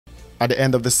At the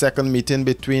end of the second meeting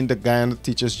between the Guyana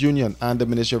Teachers Union and the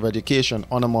Ministry of Education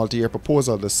on a multi-year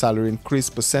proposal, the salary increase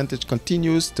percentage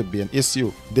continues to be an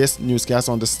issue. This newscast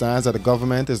understands that the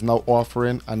government is now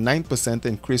offering a 9%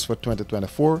 increase for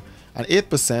 2024 and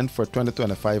 8% for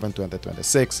 2025 and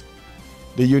 2026.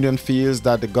 The union feels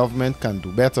that the government can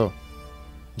do better.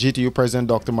 GTU President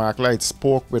Dr. Mark Light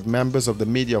spoke with members of the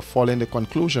media following the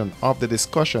conclusion of the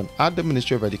discussion at the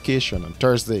Ministry of Education on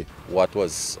Thursday. What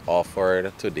was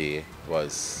offered today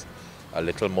was a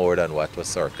little more than what was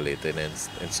circulating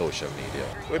in social media.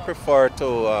 We prefer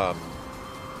to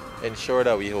ensure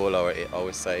that we hold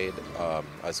our side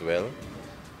as well,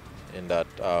 in that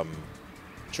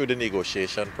through the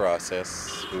negotiation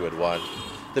process we would want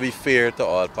to be fair to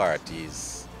all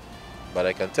parties. But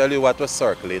I can tell you what was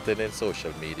circulating in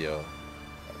social media,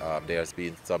 there has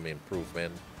been some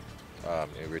improvement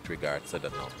with regards to the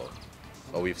number,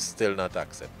 but we've still not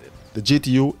accepted. The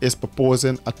GTU is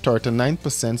proposing a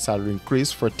 39% salary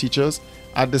increase for teachers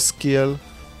at the scale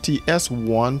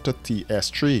TS1 to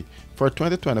TS3 for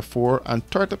 2024 and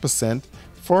 30%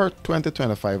 for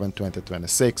 2025 and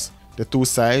 2026. The two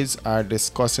sides are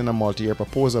discussing a multi-year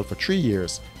proposal for 3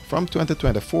 years from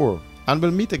 2024 and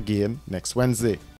will meet again next Wednesday.